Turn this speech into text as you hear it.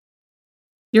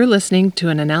You're listening to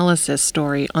an analysis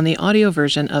story on the audio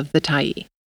version of The Tyee.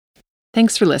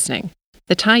 Thanks for listening.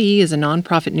 The Tyee is a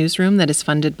nonprofit newsroom that is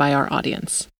funded by our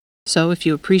audience. So if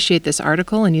you appreciate this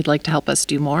article and you'd like to help us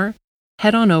do more,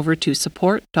 head on over to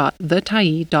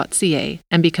support.thetyee.ca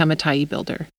and become a Tyee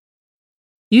builder.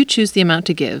 You choose the amount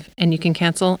to give, and you can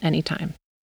cancel anytime.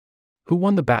 Who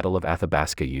won the Battle of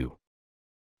Athabasca?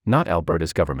 Not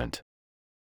Alberta's government.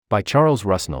 By Charles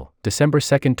Rusnell, December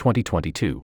 2,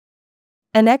 2022.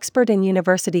 An expert in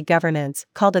university governance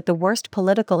called it the worst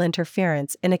political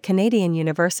interference in a Canadian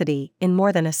university in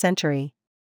more than a century.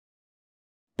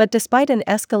 But despite an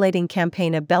escalating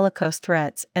campaign of bellicose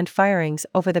threats and firings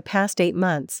over the past 8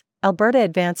 months, Alberta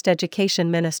Advanced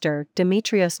Education Minister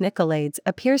Dimitrios Nicolaides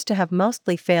appears to have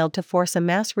mostly failed to force a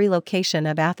mass relocation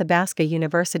of Athabasca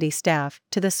University staff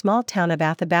to the small town of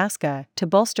Athabasca to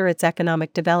bolster its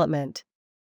economic development.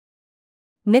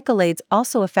 Nicolaides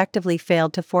also effectively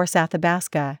failed to force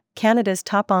Athabasca, Canada's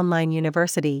top online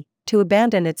university, to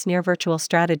abandon its near-virtual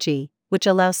strategy, which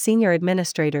allows senior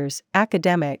administrators,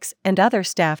 academics, and other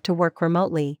staff to work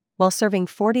remotely, while serving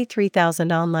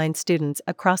 43,000 online students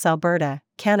across Alberta,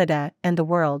 Canada, and the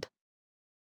world.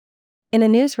 In a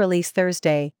news release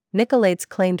Thursday, Nicolaides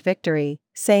claimed victory,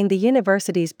 saying the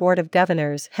university's Board of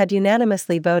Governors had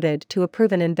unanimously voted to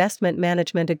approve an investment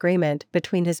management agreement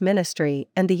between his ministry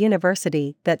and the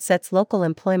university that sets local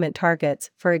employment targets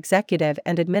for executive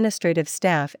and administrative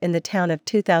staff in the town of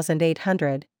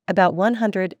 2,800, about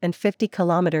 150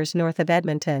 kilometers north of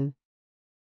Edmonton.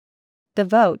 The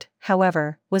vote,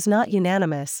 however, was not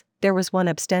unanimous. There was one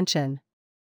abstention.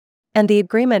 And the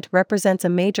agreement represents a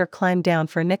major climb down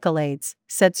for Nicolaides,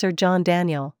 said Sir John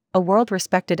Daniel, a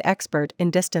world-respected expert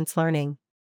in distance learning.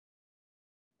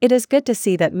 It is good to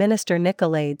see that Minister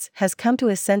Nicolaides has come to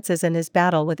his senses in his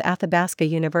battle with Athabasca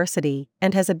University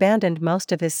and has abandoned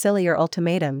most of his sillier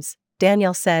ultimatums,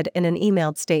 Daniel said in an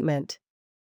emailed statement.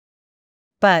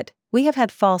 But, we have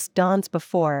had false dawns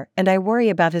before, and I worry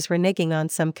about his reneging on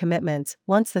some commitments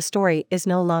once the story is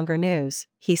no longer news,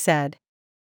 he said.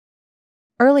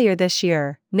 Earlier this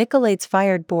year, Nicolaides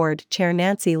fired board chair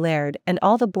Nancy Laird and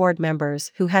all the board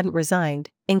members who hadn't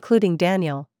resigned, including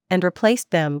Daniel, and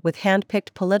replaced them with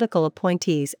hand-picked political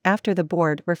appointees after the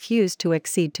board refused to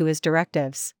accede to his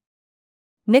directives.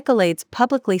 Nicolaides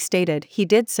publicly stated he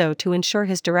did so to ensure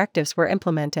his directives were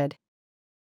implemented.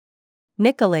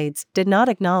 Nicolaides did not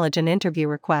acknowledge an interview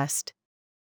request.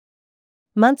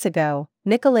 Months ago,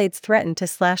 Nicolaides threatened to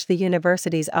slash the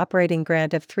university's operating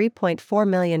grant of $3.4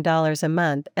 million a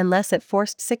month unless it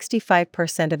forced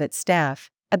 65% of its staff,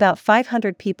 about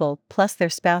 500 people plus their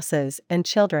spouses and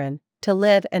children, to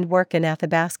live and work in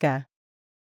Athabasca.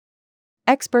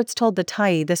 Experts told the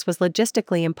Tyee this was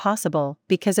logistically impossible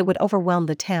because it would overwhelm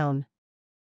the town.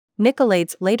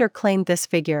 Nicolaides later claimed this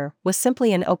figure was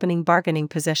simply an opening bargaining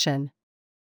position.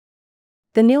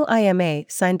 The new IMA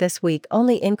signed this week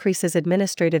only increases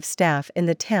administrative staff in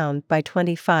the town by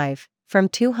 25, from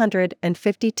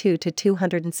 252 to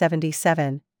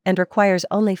 277, and requires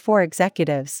only 4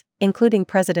 executives, including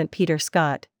President Peter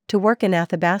Scott, to work in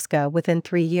Athabasca within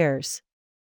 3 years.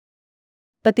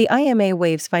 But the IMA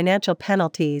waives financial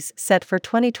penalties set for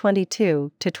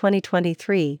 2022 to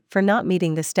 2023 for not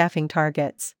meeting the staffing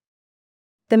targets.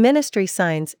 The ministry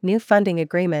signs new funding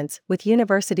agreements with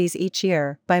universities each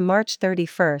year by March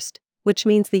 31, which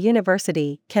means the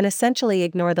university can essentially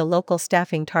ignore the local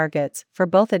staffing targets for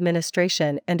both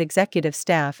administration and executive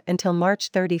staff until March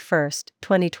 31,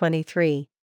 2023.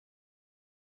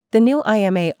 The new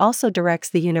IMA also directs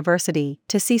the university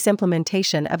to cease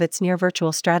implementation of its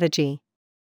near-virtual strategy.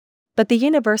 But the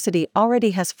university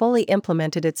already has fully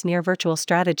implemented its near-virtual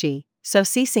strategy, so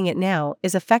ceasing it now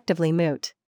is effectively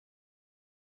moot.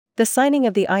 The signing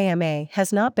of the IMA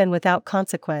has not been without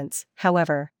consequence,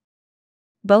 however.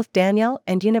 Both Daniel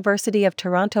and University of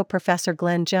Toronto professor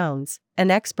Glenn Jones,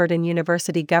 an expert in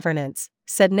university governance,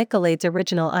 said Nicolaides'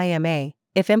 original IMA,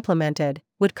 if implemented,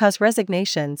 would cause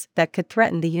resignations that could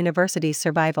threaten the university's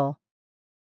survival.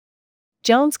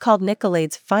 Jones called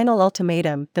Nicolaides' final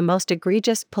ultimatum the most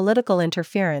egregious political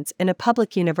interference in a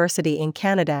public university in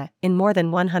Canada in more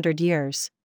than 100 years.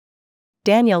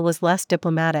 Daniel was less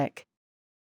diplomatic.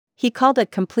 He called it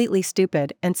completely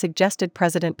stupid and suggested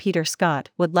President Peter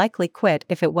Scott would likely quit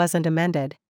if it wasn't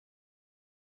amended.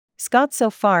 Scott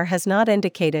so far has not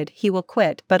indicated he will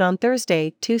quit, but on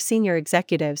Thursday 2 senior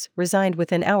executives resigned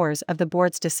within hours of the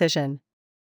board's decision.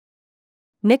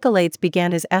 Nicolaides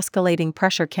began his escalating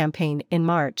pressure campaign in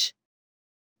March.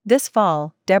 This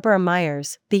fall, Deborah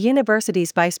Myers, the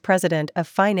university's vice president of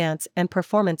finance and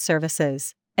performance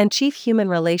services, and Chief Human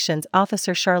Relations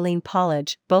Officer Charlene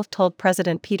Pollage both told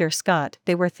President Peter Scott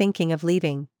they were thinking of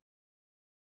leaving.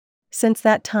 Since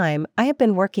that time, I have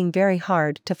been working very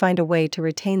hard to find a way to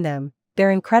retain them,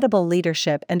 their incredible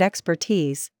leadership and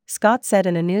expertise, Scott said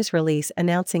in a news release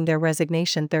announcing their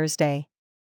resignation Thursday.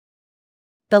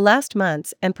 The last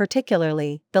months, and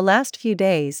particularly the last few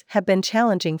days, have been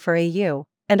challenging for AU,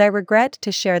 and I regret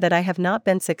to share that I have not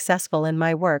been successful in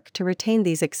my work to retain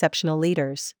these exceptional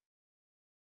leaders.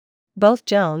 Both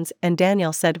Jones and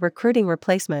Daniel said recruiting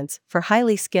replacements for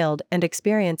highly skilled and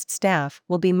experienced staff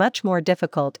will be much more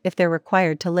difficult if they're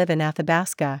required to live in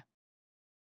Athabasca.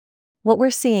 What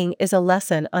we're seeing is a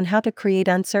lesson on how to create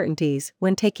uncertainties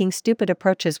when taking stupid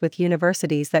approaches with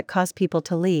universities that cause people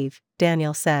to leave,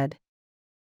 Daniel said.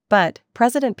 But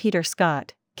President Peter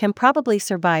Scott can probably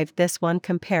survive this one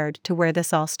compared to where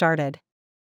this all started.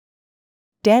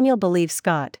 Daniel believes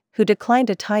Scott, who declined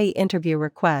a Tyee interview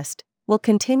request, will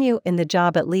continue in the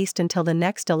job at least until the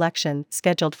next election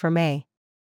scheduled for May.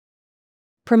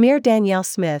 Premier Danielle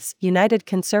Smith's United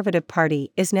Conservative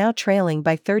Party is now trailing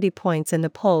by 30 points in the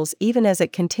polls even as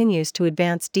it continues to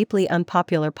advance deeply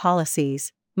unpopular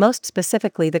policies, most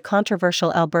specifically the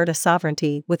controversial Alberta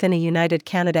Sovereignty within a United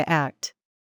Canada Act.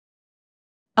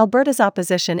 Alberta's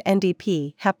opposition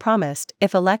NDP have promised,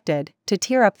 if elected, to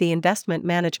tear up the investment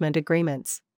management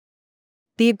agreements.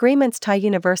 The agreements tie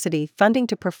university funding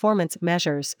to performance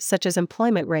measures such as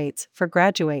employment rates for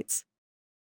graduates.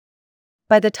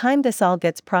 By the time this all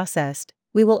gets processed,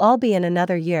 we will all be in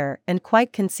another year and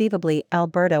quite conceivably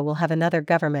Alberta will have another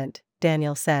government,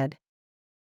 Daniel said.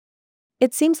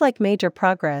 It seems like major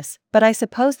progress, but I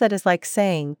suppose that is like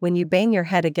saying when you bang your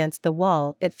head against the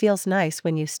wall, it feels nice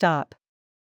when you stop.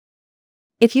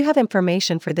 If you have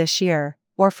information for this year,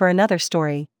 or for another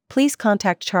story, please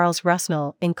contact Charles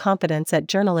Rusnell in confidence at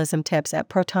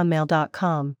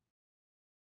journalismtips@protonmail.com.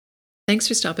 Thanks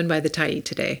for stopping by the Tyee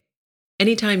today.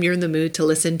 Anytime you're in the mood to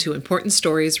listen to important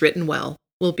stories written well,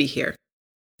 we'll be here.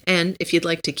 And if you'd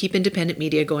like to keep independent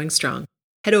media going strong,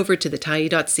 head over to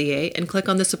thetyee.ca and click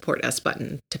on the Support Us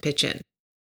button to pitch in.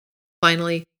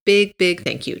 Finally, big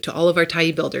thank you to all of our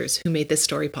Tyee builders who made this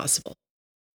story possible.